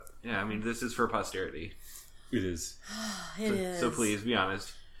Yeah, I mean, this is for posterity. It is. It is. So please, be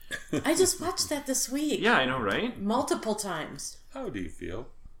honest. I just watched that this week. Yeah, I know, right? Multiple times. How do you feel?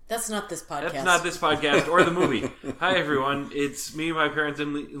 That's not this podcast. That's not this podcast or the movie. Hi, everyone. It's me, my parents,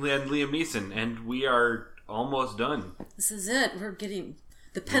 and Liam Neeson, and we are almost done. This is it. We're getting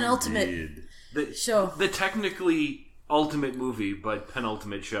the penultimate show. The technically ultimate movie, but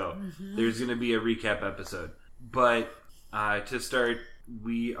penultimate show. Mm-hmm. There's going to be a recap episode. But to start,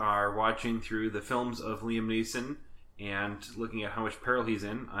 we are watching through the films of Liam Neeson and looking at how much peril he's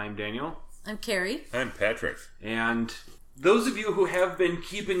in. I'm Daniel. I'm Carrie. I'm Patrick. And those of you who have been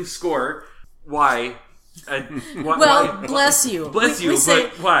keeping score, why? Bless you. Bless you,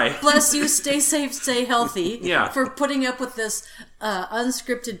 but why? Bless you, stay safe, stay healthy. Yeah. For putting up with this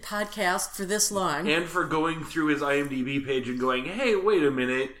unscripted podcast for this long. And for going through his IMDb page and going, hey, wait a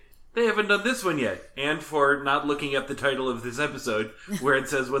minute, they haven't done this one yet. And for not looking at the title of this episode where it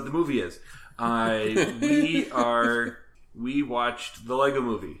says what the movie is. We watched the Lego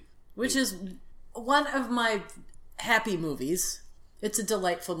Movie. Which is one of my happy movies. It's a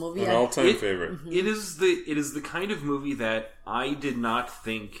delightful movie. An all-time favorite. Mm-hmm. It is the kind of movie that I did not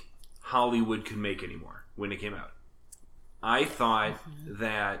think Hollywood could make anymore when it came out. I thought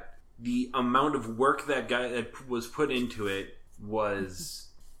that the amount of work that was put into it was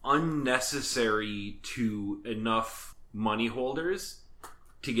unnecessary to enough money holders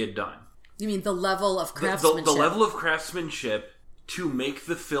to get done. You mean the level of craftsmanship? The level of craftsmanship to make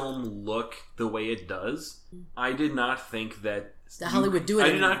the film look the way it does. I did not think that Hollywood do it. I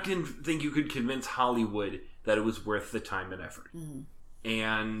did not think you could convince Hollywood that it was worth the time and effort. Mm-hmm.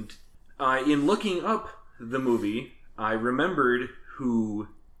 And in looking up the movie, I remembered who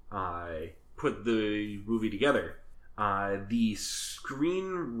put the movie together. The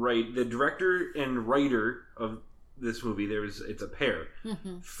director and writer of this movie, it's a pair.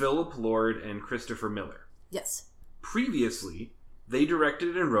 Mm-hmm. Philip Lord and Christopher Miller. Yes. Previously, they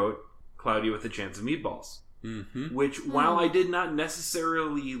directed and wrote Cloudy with a Chance of Meatballs. Mm-hmm. Which, while I did not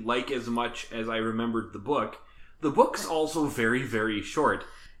necessarily like as much as I remembered the book's also very, very short.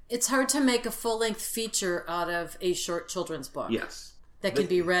 It's hard to make a full-length feature out of a short children's book. Yes. That can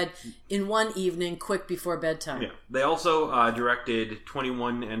be read in one evening, quick before bedtime. Yeah. They also directed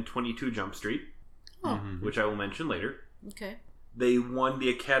 21 and 22 Jump Street, which I will mention later. Okay. They won the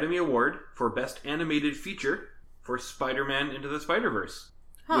Academy Award for Best Animated Feature for Spider-Man Into the Spider-Verse,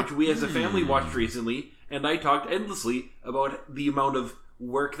 which we as a family watched recently, and I talked endlessly about the amount of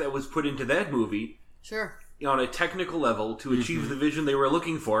work that was put into that movie. Sure. On a technical level to achieve the vision they were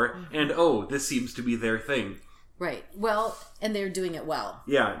looking for, and this seems to be their thing. Right. Well, and they're doing it well.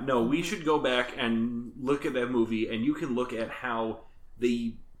 Yeah, no, we should go back and look at that movie, and you can look at how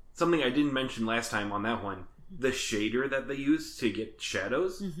something I didn't mention last time on that one, the shader that they use to get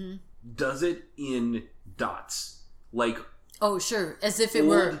shadows, does it in dots. Like, oh, sure, as if it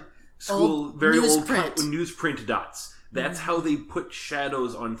were very old newsprint. Newsprint dots. That's how they put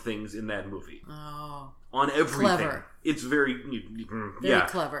shadows on things in that movie. Oh. On everything. Clever. It's very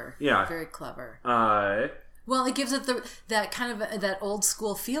clever. Yeah. Very clever. Well, it gives it that kind of that old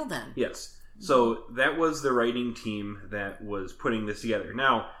school feel then. Yes. So that was the writing team that was putting this together.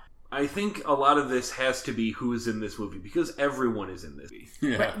 Now, I think a lot of this has to be who's in this movie, because everyone is in this movie.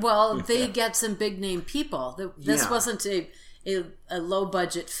 Yeah. Right. Well, they get some big name people. This wasn't a low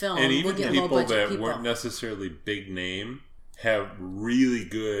budget film. And even people that weren't necessarily big name have really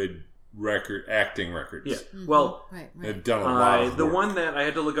good acting records. Yeah. Well, they've done a lot of the work. one that I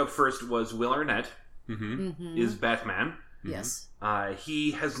had to look up first was Will Arnett is Batman. Yes.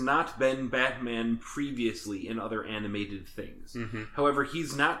 He has not been Batman previously in other animated things. However,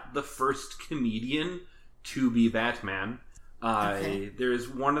 he's not the first comedian to be Batman. There's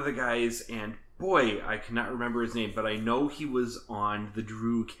one of the guys, and boy, I cannot remember his name, but I know he was on the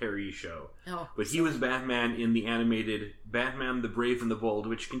Drew Carey show. But he was Batman in the animated Batman the Brave and the Bold,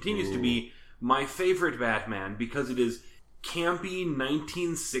 which continues to be my favorite Batman because it is campy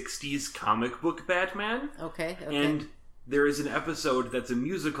 1960s comic book Batman. Okay. And there is an episode that's a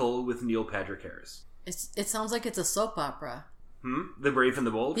musical with Neil Patrick Harris. It sounds like it's a soap opera. The Brave and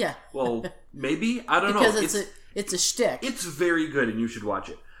the Bold? Yeah. Well, maybe? I don't know. Because it's a shtick. It's very good, and you should watch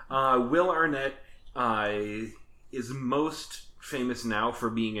it. Will Arnett is most famous now for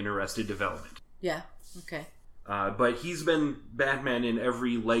being in Arrested Development. Yeah, okay. But he's been Batman in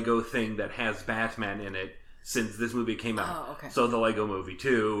every Lego thing that has Batman in it since this movie came out. Oh, okay. So the Lego Movie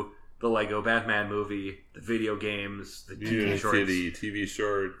 2, the Lego Batman movie, the video games, the TV shorts. Unikitty TV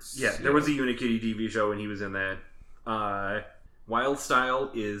shorts. Yeah, there was a Unikitty TV show and he was in that. Wild Style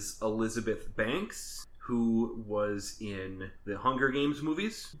is Elizabeth Banks. who was in the Hunger Games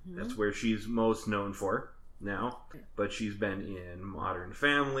movies. That's where she's most known for now. But she's been in Modern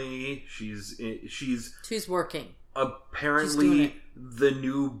Family. She's working. Apparently, the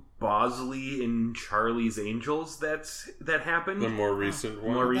new Bosley in Charlie's Angels that happened. The more recent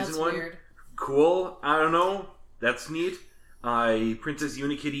one. That's weird. Cool. I don't know. That's neat. Princess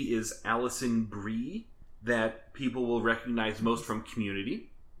Unikitty is Alison Brie, that people will recognize most from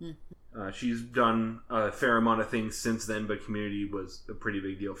Community. She's done a fair amount of things since then, but Community was a pretty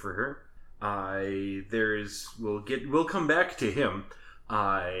big deal for her. We'll come back to him.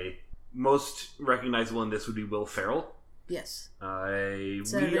 Most recognizable in this would be Will Ferrell. Yes. We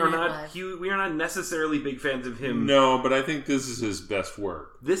are not necessarily big fans of him. No, but I think this is his best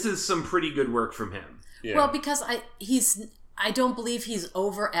work. This is some pretty good work from him. Yeah. Well, because I don't believe he's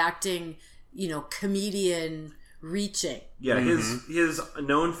overacting, comedian reaching. Yeah, his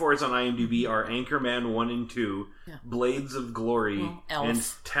known for us on IMDb are Anchorman 1 and 2, Blades of Glory, and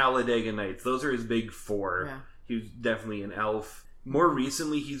Talladega Nights. Those are his big four. Yeah. He was definitely an Elf. More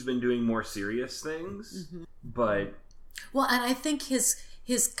recently, he's been doing more serious things, but... Well, and I think his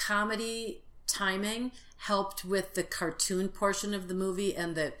comedy timing helped with the cartoon portion of the movie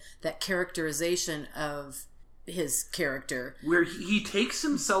and that characterization of his character. Where he takes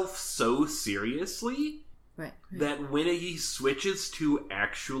himself so seriously right. that when he switches to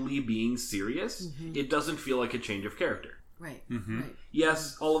actually being serious, it doesn't feel like a change of character. Right. Right.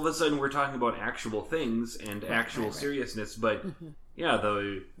 Yes, all of a sudden we're talking about actual things and actual seriousness, but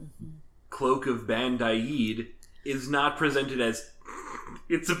the cloak of Band-Aid is not presented as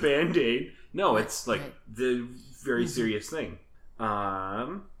it's a Band-Aid. No, it's like the very serious thing.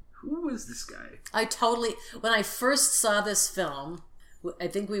 Who is this guy? When I first saw this film, I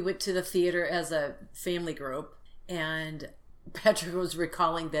think we went to the theater as a family group, and Patrick was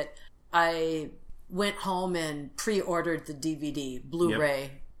recalling that I went home and pre-ordered the DVD,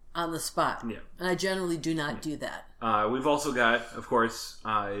 Blu-ray, on the spot. Yeah. And I generally do not do that. We've also got, of course,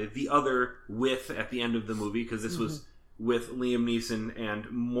 the other with at the end of the movie, because this was with Liam Neeson and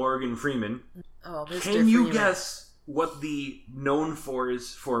Morgan Freeman. Oh, Mr. Can you Freeman. guess what the known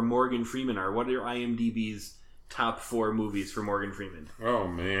fors for Morgan Freeman are? What are IMDb's top 4 movies for Morgan Freeman? Oh,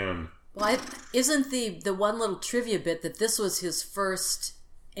 man. Well, isn't the one little trivia bit that this was his first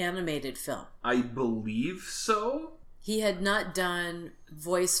animated film? I believe so. He had not done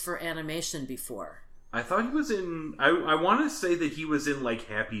voice for animation before. I thought he was in... I want to say that he was in, like,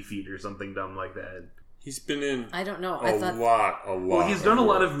 Happy Feet or something dumb like that. He's been in... I don't know. A lot. Well, he's done a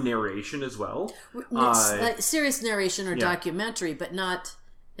lot of narration as well. Like serious narration or documentary, but not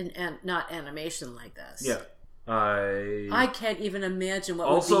animation like this. Yeah. I can't even imagine what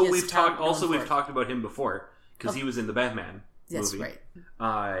also, would be his top we've talked about him before, because he was in the Batman That's movie. Right.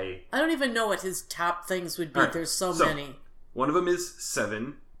 I don't even know what his top things would be. Right. There's so many. One of them is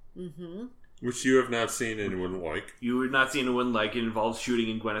Seven. Which you have not seen and wouldn't like. You would not see and wouldn't like. It involves shooting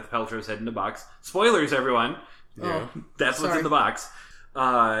in Gwyneth Paltrow's head in a box. Spoilers, everyone. Yeah. That's what's in the box.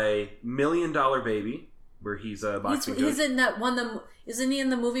 $1 Million Baby, where he's a boxing coach. He's in that one. Isn't he in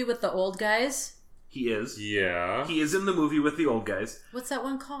the movie with the old guys? He is. Yeah. He is in the movie with the old guys. What's that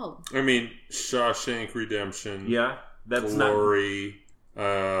one called? I mean, Shawshank Redemption. Yeah. That's Glory.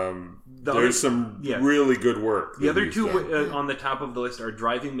 There's some really good work. The other two on the top of the list are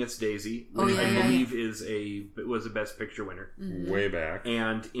Driving Miss Daisy, which I believe was a Best Picture winner way back,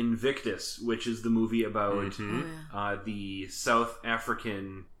 and Invictus, which is the movie about the South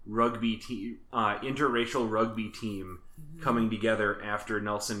African rugby team, interracial rugby team coming together after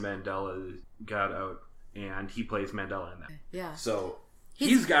Nelson Mandela got out, and he plays Mandela in that. Yeah, so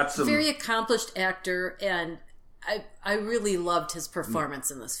he's got some very accomplished actor and. I really loved his performance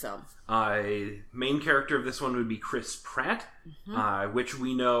in this film. Main character of this one would be Chris Pratt, which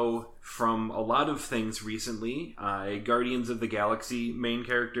we know from a lot of things recently. Guardians of the Galaxy main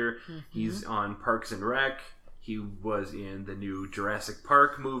character. He's on Parks and Rec. He was in the new Jurassic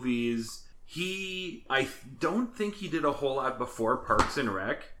Park movies. I don't think he did a whole lot before Parks and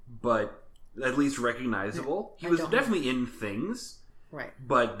Rec, but at least recognizable. He was definitely in things. Right.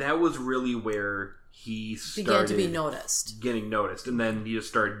 But that was really where he began to be noticed. Getting noticed. And then he just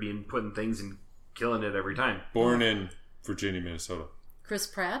started putting things and killing it every time. Born in Virginia, Minnesota. Chris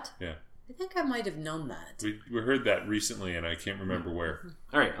Pratt? Yeah. I think I might have known that. We heard that recently, and I can't remember where.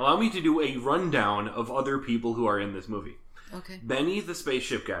 All right. Allow me to do a rundown of other people who are in this movie. Okay. Benny, the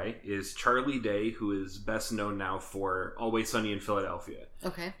spaceship guy, is Charlie Day, who is best known now for Always Sunny in Philadelphia.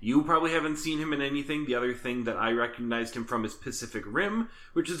 Okay. You probably haven't seen him in anything. The other thing that I recognized him from is Pacific Rim,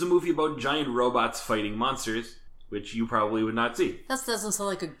 which is a movie about giant robots fighting monsters. which you probably would not see. That doesn't sound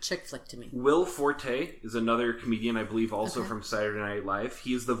like a chick flick to me. Will Forte is another comedian, I believe, also from Saturday Night Live.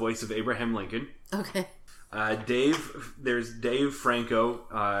 He is the voice of Abraham Lincoln. Okay. There's Dave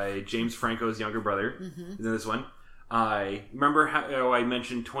Franco, James Franco's younger brother, is in this one. Remember how I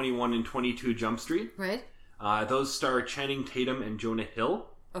mentioned 21 and 22 Jump Street? Right. Those star Channing Tatum and Jonah Hill.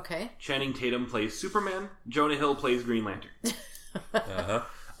 Okay. Channing Tatum plays Superman. Jonah Hill plays Green Lantern.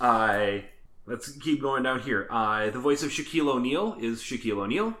 Let's keep going down here. The voice of Shaquille O'Neal is Shaquille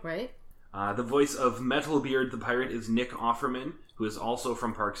O'Neal. Right. The voice of Metalbeard the Pirate is Nick Offerman, who is also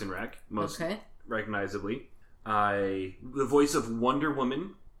from Parks and Rec, most recognizably. The voice of Wonder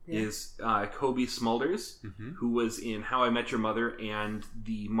Woman is Kobe Smulders, who was in How I Met Your Mother and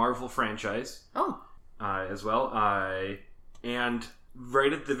the Marvel franchise. As well. And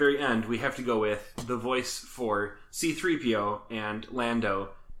right at the very end, we have to go with the voice for C-3PO and Lando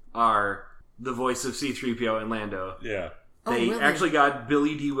are the voice of C-3PO and Lando. Yeah. They actually got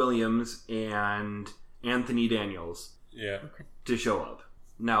Billy D. Williams and Anthony Daniels to show up.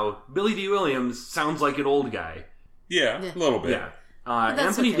 Now, Billy D. Williams sounds like an old guy. Yeah, a little bit. Yeah.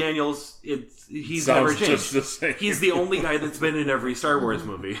 Anthony Daniels, he's never changed. He's the only guy that's been in every Star Wars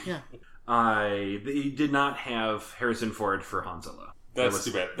movie. They did not have Harrison Ford for Han Solo. That's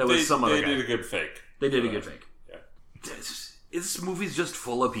too bad. That was some other guy. They did a good fake. They did a good fake. Yeah. This movie's just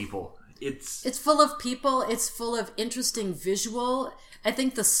full of people. It's full of people. It's full of interesting visual. I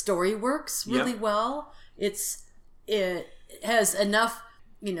think the story works really well. It has enough,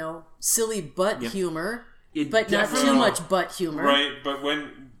 silly butt humor, but not too much butt humor. Right,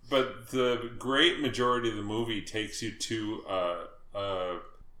 but the great majority of the movie takes you to a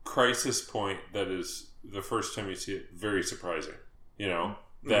crisis point that is the first time you see it very surprising.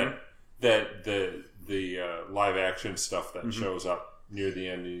 That the live action stuff that shows up near the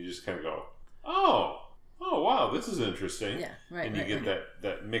end, and you just kind of go, oh wow, this is interesting. Yeah, right. And you get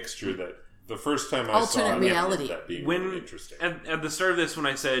that mixture that the first time I alternate saw it, reality. that being really interesting. At the start of this, when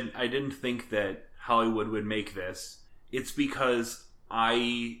I said I didn't think that Hollywood would make this, it's because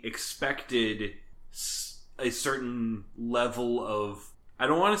I expected a certain level of, I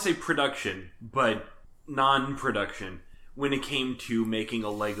don't want to say production, but non-production when it came to making a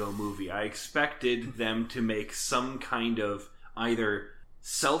Lego movie. I expected them to make some kind of either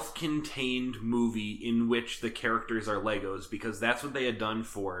self-contained movie in which the characters are Legos, because that's what they had done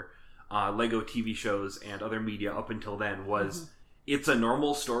for Lego TV shows and other media up until then, was it's a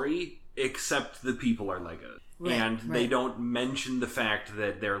normal story, except the people are Legos. They don't mention the fact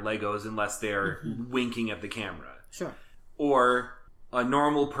that they're Legos unless they're winking at the camera. Sure. Or a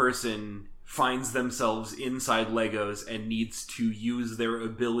normal person finds themselves inside Legos and needs to use their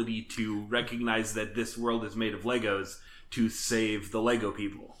ability to recognize that this world is made of Legos to save the Lego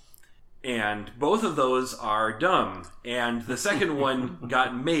people. And both of those are dumb. And the second one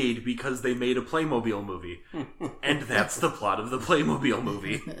got made because they made a Playmobil movie. And that's the plot of the Playmobil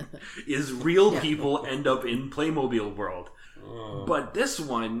movie. Is real people end up in Playmobil world. But this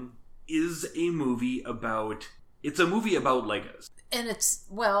one is a movie about... It's a movie about Legos. And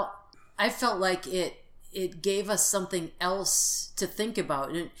I felt like it gave us something else to think about.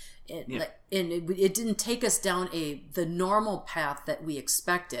 And it didn't take us down the normal path that we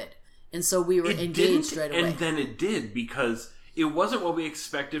expected. And so we were engaged right away. And then it did, because it wasn't what we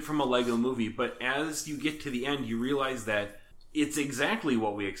expected from a Lego movie, but as you get to the end, you realize that it's exactly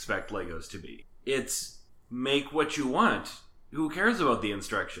what we expect Legos to be. It's make what you want. Who cares about the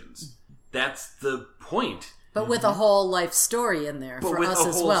instructions? That's the point. But with a whole life story in there for us as well.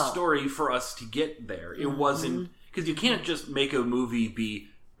 But with a whole story for us to get there. It wasn't... Because you can't just make a movie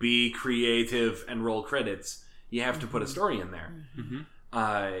be creative and roll credits. You have to put a story in there.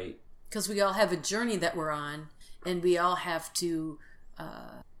 Because we all have a journey that we're on, and we all have to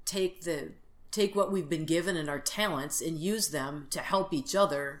take what we've been given and our talents and use them to help each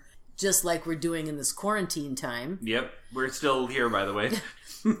other, just like we're doing in this quarantine time. Yep, we're still here, by the way.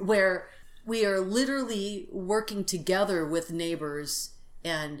 Where we are literally working together with neighbors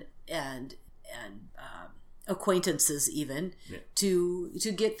and acquaintances even to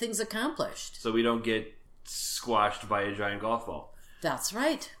get things accomplished. So we don't get squashed by a giant golf ball. That's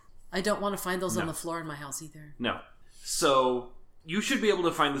right. I don't want to find those on the floor in my house either. No. So you should be able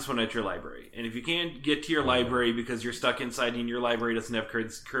to find this one at your library. And if you can't get to your library because you're stuck inside and your library doesn't have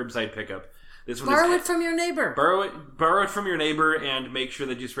curbside pickup, this one borrow it from your neighbor. Borrow it from your neighbor and make sure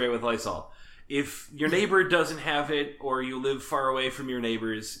that you spray it with Lysol. If your neighbor doesn't have it or you live far away from your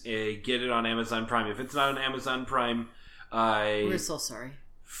neighbors, get it on Amazon Prime. If it's not on Amazon Prime, we're so sorry.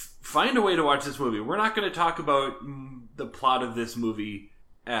 Find a way to watch this movie. We're not going to talk about the plot of this movie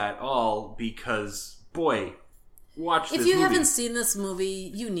at all because, boy, watch this If you movie. haven't seen this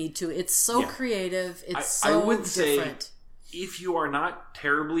movie, you need to. It's so creative. It's so I would say different. if you are not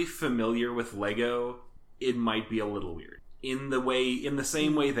terribly familiar with Lego, it might be a little weird. In the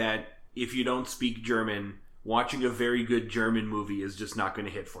same way that if you don't speak German, watching a very good German movie is just not going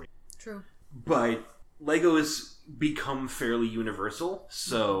to hit for you. True. But Lego has become fairly universal,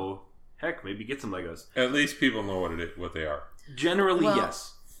 so heck, maybe get some Legos. At least people know what they are. Generally, Well,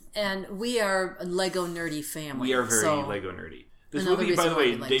 yes. And we are a Lego nerdy family. We are very so- Lego nerdy. This Another movie, by the reason why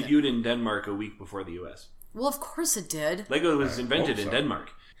way, we liked it. debuted in Denmark a week before the U.S. Well, of course it did. Lego was invented hope in so. Denmark.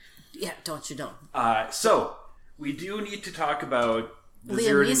 Yeah, don't you know? So, we do need to talk about the Liam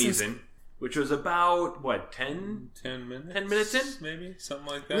Zero to Neeson's- Neeson, which was about, 10? 10 minutes? 10 minutes in? Maybe? Something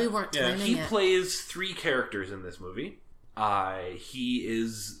like that? We weren't timing He it. plays 3 characters in this movie. He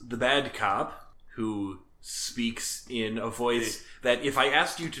is the bad cop who speaks in a voice that if I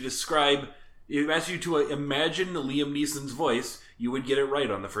asked you to imagine Liam Neeson's voice, you would get it right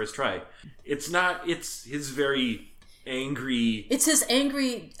on the first try. It's his very angry It's his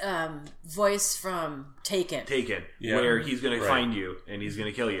angry voice from Taken. Yeah. where he's going to Right. find you and he's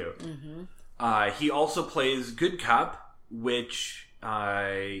going to kill you. He also plays Good Cop, which,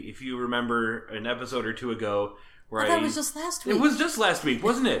 if you remember an episode or two ago, where That was just last week. it was just last week,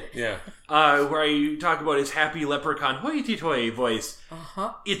 wasn't it? Yeah. Where I talk about his happy leprechaun hoity-toity voice.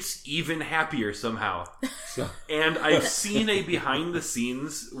 Uh-huh. It's even happier somehow. So, And I've seen a behind the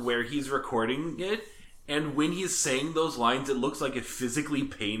scenes where he's recording it, and when he's saying those lines, it looks like it physically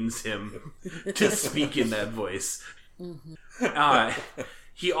pains him to speak in that voice.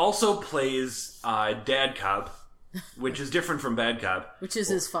 He also plays Dad Cop, which is different from Bad Cop, Which is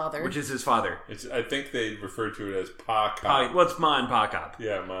his father. which is his father. I think they refer to it as Pa Cop. Well, it's Ma and Pa Cop.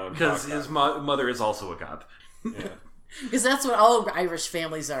 Yeah, Mom. Because his mother is also a cop. Yeah. Because that's what all Irish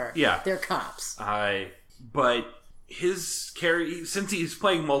families are. Yeah. They're cops. But his character, since he's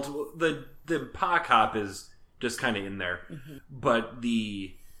playing multiple, the Pa Cop is just kind of in there, but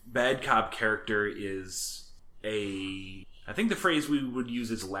the Bad Cop character is I think the phrase we would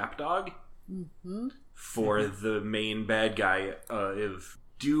use is lapdog for the main bad guy of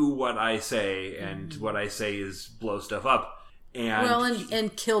do what I say, and what I say is blow stuff up,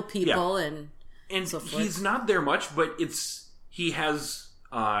 and kill people and so forth. he's not there much, but he has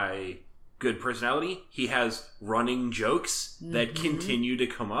good personality. He has running jokes that continue to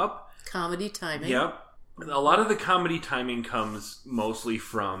come up. comedy timing. Yep. A lot of the comedy timing comes mostly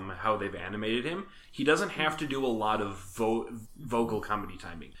from how they've animated him. He doesn't have to do a lot of vocal comedy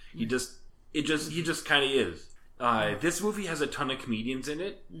timing. He just kind of is. This movie has a ton of comedians in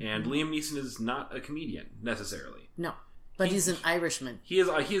it, and Liam Neeson is not a comedian necessarily. No. But he's an Irishman. He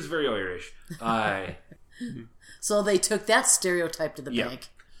is very Irish. So they took that stereotype to the Yeah. bank.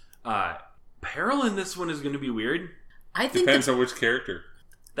 Peril in this one is going to be weird. I think Depends on which character.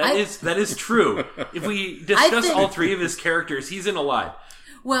 That is true. If we discuss all 3 of his characters, he's in a lot.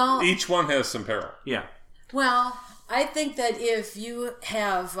 well, Each one has some peril. Yeah. I think that if you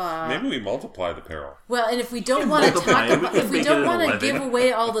have Maybe we multiply the peril. well, and if we don't want to multiply talk it, we about, can if we make don't it an want to 11. give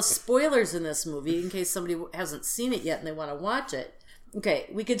away all the spoilers in this movie in case somebody hasn't seen it yet and they want to watch it. Okay,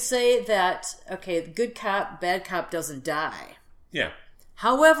 we could say that good cop, bad cop doesn't die. Yeah.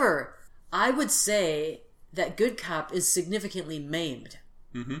 However, I would say that good cop is significantly maimed.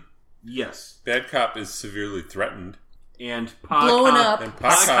 Yes. Bad Cop is severely threatened. And Blown up. And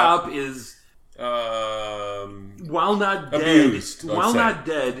Pa Cop is, while not dead, abused, let's while say. not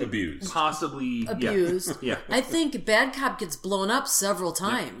dead, Abused. possibly Abused. Yeah. I think bad cop gets blown up several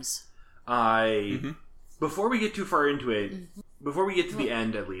times. Before we get too far into it, before we get to the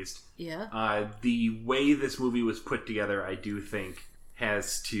end, at least, Yeah. the way this movie was put together, I do think,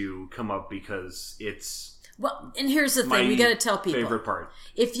 has to come up because it's Well, and here's the my thing: we got to tell people favorite part.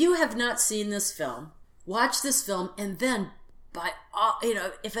 if you have not seen this film, watch this film, and then, by all,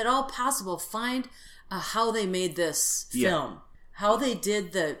 if at all possible, find how they made this film, how they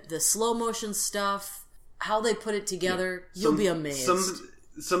did the slow motion stuff, how they put it together. You'll be amazed.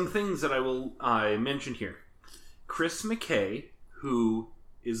 Some things that I will mention here. Chris McKay, who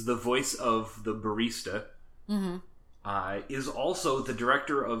is the voice of the barista, is also the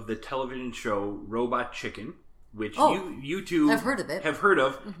director of the television show Robot Chicken, which you two I've heard of it. have heard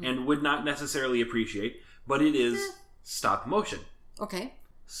of and would not necessarily appreciate, but it is stop motion. Okay.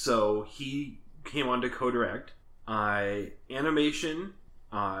 So he came on to co-direct. Animation,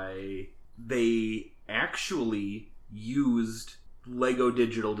 they actually used Lego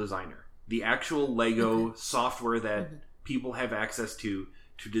Digital Designer, the actual Lego software that people have access to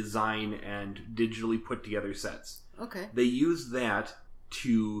design and digitally put together sets. Okay. They used that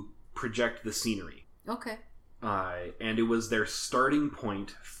to project the scenery. Okay. and it was their starting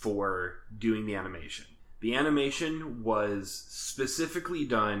point for doing the animation. The animation was specifically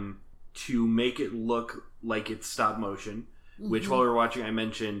done to make it look like it's stop motion, which while we were watching I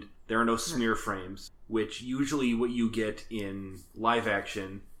mentioned there are no smear frames, which usually what you get in live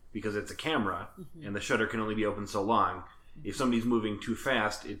action, because it's a camera and the shutter can only be open so long, if somebody's moving too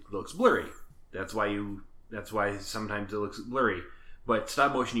fast it looks blurry. That's why sometimes it looks blurry. But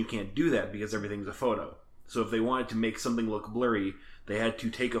stop motion you can't do that because everything's a photo. So if they wanted to make something look blurry, they had to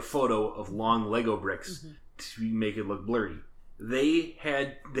take a photo of long Lego bricks to make it look blurry. They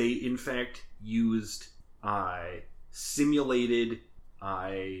in fact used simulated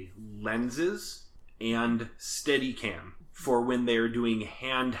lenses and Steadicam for when they're doing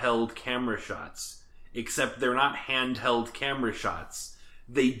handheld camera shots. Except they're not handheld camera shots.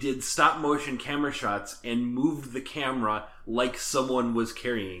 They did stop motion camera shots and moved the camera like someone was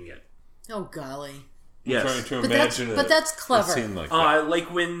carrying it. Oh golly! Yes, I'm trying to imagine but that's clever. A scene like that.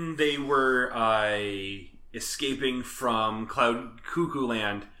 Like when they were escaping from Cloud Cuckoo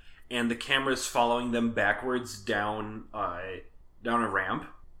Land, and the camera's following them backwards down a ramp.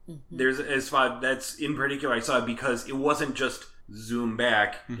 That's in particular I saw it because it wasn't just zoom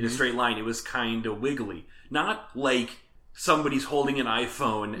back in a straight line. It was kind of wiggly, not like somebody's holding an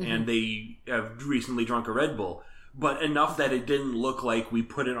iPhone and they have recently drunk a Red Bull, but enough that it didn't look like we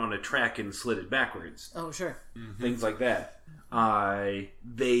put it on a track and slid it backwards. Oh, sure. Things like that.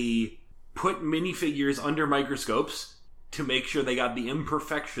 They put minifigures under microscopes to make sure they got the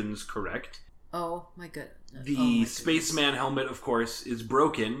imperfections correct. Oh, my goodness. The spaceman helmet, of course, is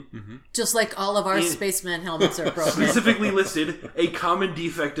broken. Just like all of our spaceman helmets are broken. Specifically listed a common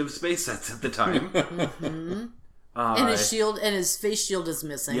defect of space sets at the time. And his shield and his face shield is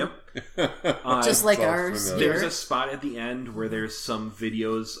missing. Yep. Just like ours here. There's a spot at the end where there's some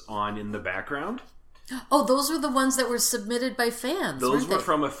videos on in the background. Oh, those were the ones that were submitted by fans. Those were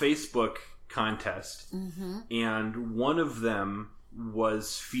from a Facebook contest. And one of them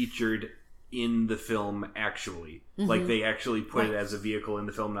was featured in the film actually. Like they actually put it as a vehicle in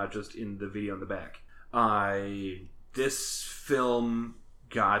the film, not just in the video in the back. This film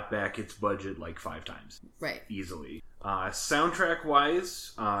got back its budget like 5 times. Right. Easily. Soundtrack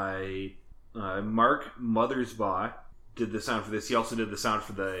wise, Mark Mothersbaugh did the sound for this. He also did the sound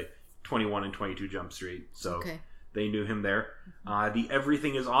for the 21 and 22 Jump Street. So they knew him there. The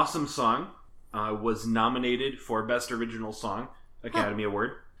Everything is Awesome song was nominated for Best Original Song Academy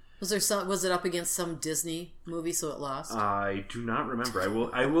Award. Was it up against some Disney movie so it lost? I do not remember. I will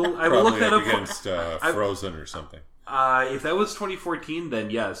Probably look that up against Frozen or something. If that was 2014,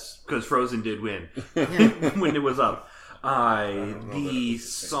 then yes, because Frozen did win when it was up. The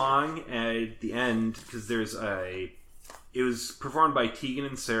song at the end, because it was performed by Tegan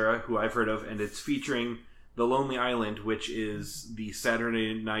and Sarah, who I've heard of, and it's featuring The Lonely Island, which is the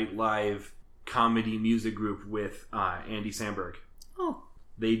Saturday Night Live comedy music group with Andy Samberg. Oh.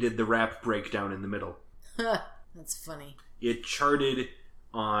 They did the rap breakdown in the middle. That's funny. It charted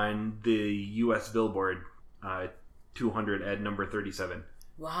on the U.S. Billboard 200 at number 37.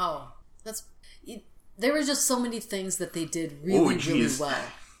 Wow. There were just so many things that they did really well.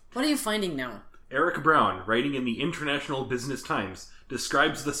 What are you finding now? Eric Brown, writing in the International Business Times,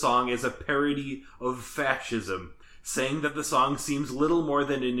 describes the song as a parody of fascism, saying that the song seems little more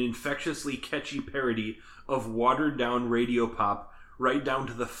than an infectiously catchy parody of watered-down radio pop, right down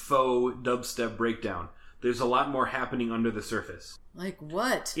to the faux dubstep breakdown. There's a lot more happening under the surface. Like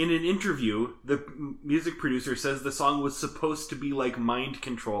what? In an interview, the music producer says the song was supposed to be like Mind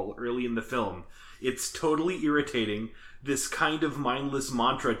Control early in the film. It's totally irritating, this kind of mindless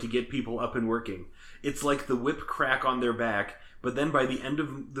mantra to get people up and working. It's like the whip crack on their back, but then by the end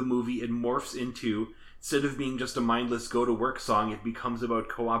of the movie it morphs into, instead of being just a mindless go-to-work song, it becomes about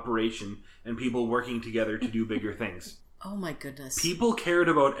cooperation and people working together to do bigger things. Oh my goodness. People cared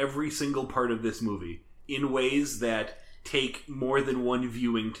about every single part of this movie in ways that take more than one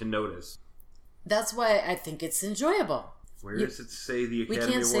viewing to notice. That's why I think it's enjoyable. Where does it say the Academy Awards?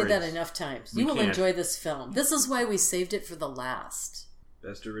 We can't say that enough times. You will enjoy this film. This is why we saved it for the last.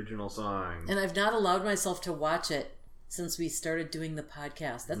 Best Original Song. And I've not allowed myself to watch it since we started doing the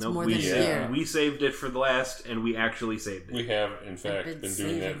podcast. That's more than a year. We saved it for the last, and we actually saved it. We have, in fact, been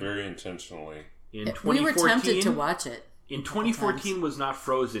doing that very intentionally. We were tempted to watch it. In 2014 was not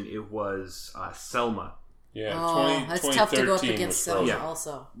Frozen, it was Selma. Yeah, that's tough to go up against Selma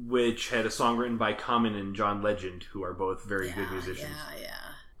also. Which had a song written by Common and John Legend, who are both very good musicians. Yeah.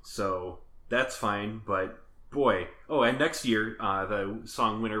 So that's fine, but boy. Oh, and next year, the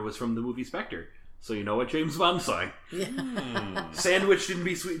song winner was from the movie Spectre. So you know what James Bond's saying. Yeah. Sandwiched in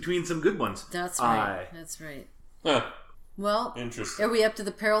between some good ones. That's right. That's right. Huh. Well, Interesting. are we up to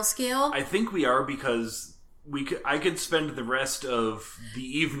the peril scale? I think we are, because I could spend the rest of the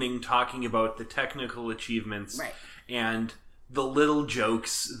evening talking about the technical achievements and the little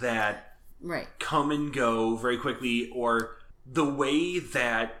jokes that come and go very quickly, or the way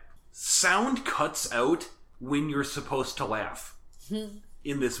that sound cuts out when you're supposed to laugh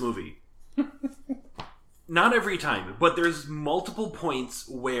in this movie. Not every time, but there's multiple points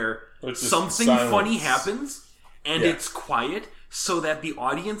where something funny happens and it's quiet so that the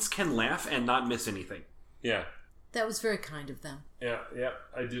audience can laugh and not miss anything. Yeah. That was very kind of them. Yeah.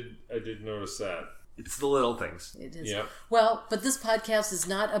 I did notice that. It's the little things. It is. Yep. Well, but this podcast is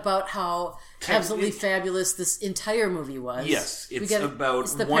not about how absolutely fabulous this entire movie was. Yes, it's about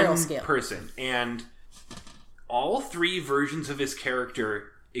one person. And all three versions of his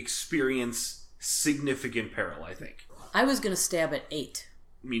character experience significant peril, I think. I was going to stab at 8.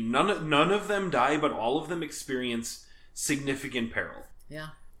 I mean, none of them die, but all of them experience significant peril. Yeah.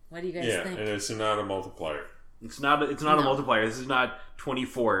 What do you guys think? Yeah, and it's not a multiplier. It's not a multiplier. This is not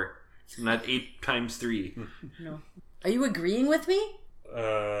 24. It's not 8 times 3. No. Are you agreeing with me?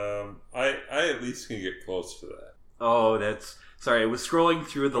 I at least can get close to that. Oh, sorry. I was scrolling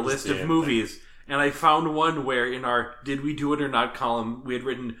through the list of movies, and I found one where in our "Did we do it or not" column we had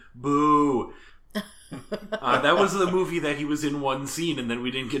written "Boo." That was the movie that he was in one scene, and then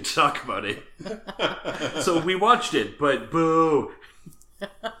we didn't get to talk about it. So we watched it, but boo.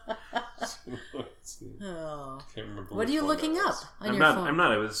 Oh. Can't remember what are you looking up on your phone? I'm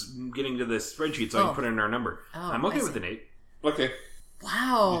not. I was getting to this spreadsheet so I can put in our number. I'm okay with an 8. Okay.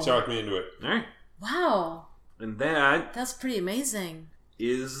 Wow. You talked me into it. All right. Wow. And that's pretty amazing.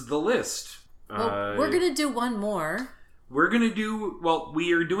 Is the list. Well, we're going to do one more. We're going to do... Well,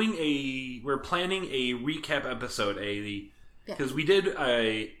 we're planning a recap episode. Because we did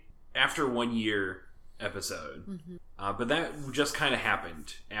a After 1 Year episode. Mm-hmm. But that just kind of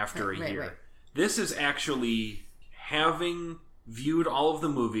happened after a year. Right. This is actually having viewed all of the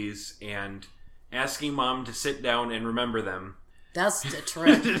movies and asking Mom to sit down and remember them. That's a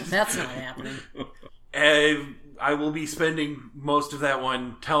trick. That's not happening. I will be spending most of that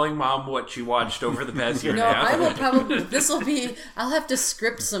one telling Mom what she watched over the past year and a half. I will probably... I'll have to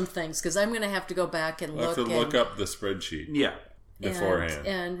script some things because I'm going to have to go back and look up the spreadsheet. Yeah. Beforehand.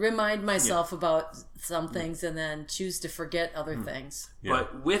 And remind myself about some things and then choose to forget other things. Yeah.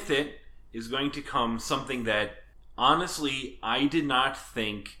 But with it is going to come something that, honestly, I did not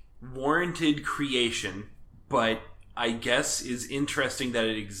think warranted creation, but I guess is interesting that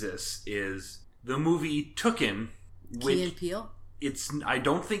it exists, is the movie Tooken. Key and Peele? I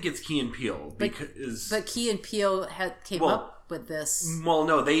don't think it's Key and Peele. But Key and Peele came up with this. Well,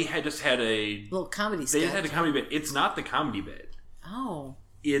 no, they had a... little comedy sketch. They had a comedy bit. It's not the comedy bit. Oh.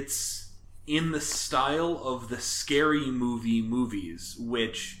 It's in the style of the Scary Movie movies,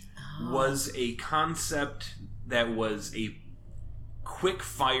 which was a concept that was a quick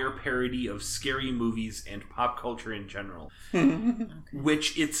fire parody of scary movies and pop culture in general. Okay.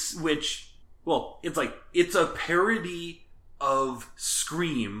 It's a parody of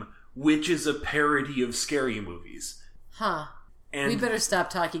Scream, which is a parody of scary movies. Huh. And we better stop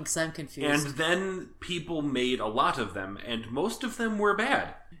talking because I'm confused. And then people made a lot of them, and most of them were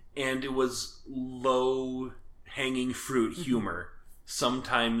bad. And it was low-hanging fruit humor.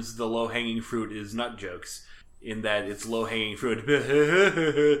 Sometimes the low-hanging fruit is nut jokes, in that it's low-hanging fruit.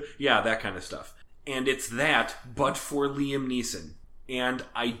 Yeah, that kind of stuff. And it's that, but for Liam Neeson. And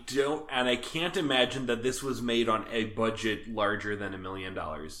I can't imagine that this was made on a budget larger than $1 million.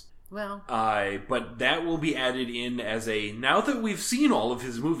 Well, but that will be added in as now that we've seen all of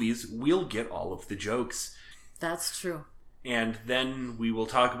his movies, we'll get all of the jokes. That's true. And then we will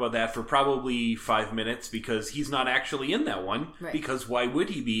talk about that for probably 5 minutes because he's not actually in that one. Right. Because why would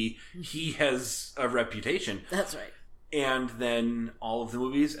he be? He has a reputation. That's right. And then all of the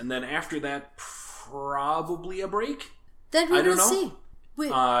movies. And then after that, probably a break. Then we will see.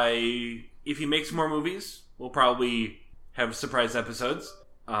 If he makes more movies, we'll probably have surprise episodes.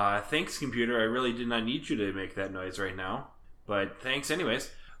 Thanks, computer. I really did not need you to make that noise right now. But thanks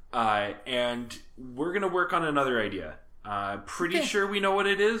anyways. And we're going to work on another idea. Pretty sure we know what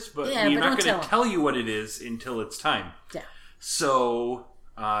it is, but we're not going to tell you what it is until it's time. Yeah. So,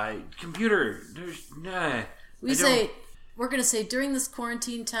 computer, we're going to say during this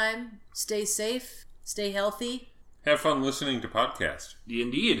quarantine time, stay safe, stay healthy. Have fun listening to podcasts.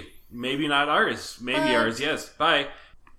 Indeed. Maybe not ours. Maybe ours, yes. Bye.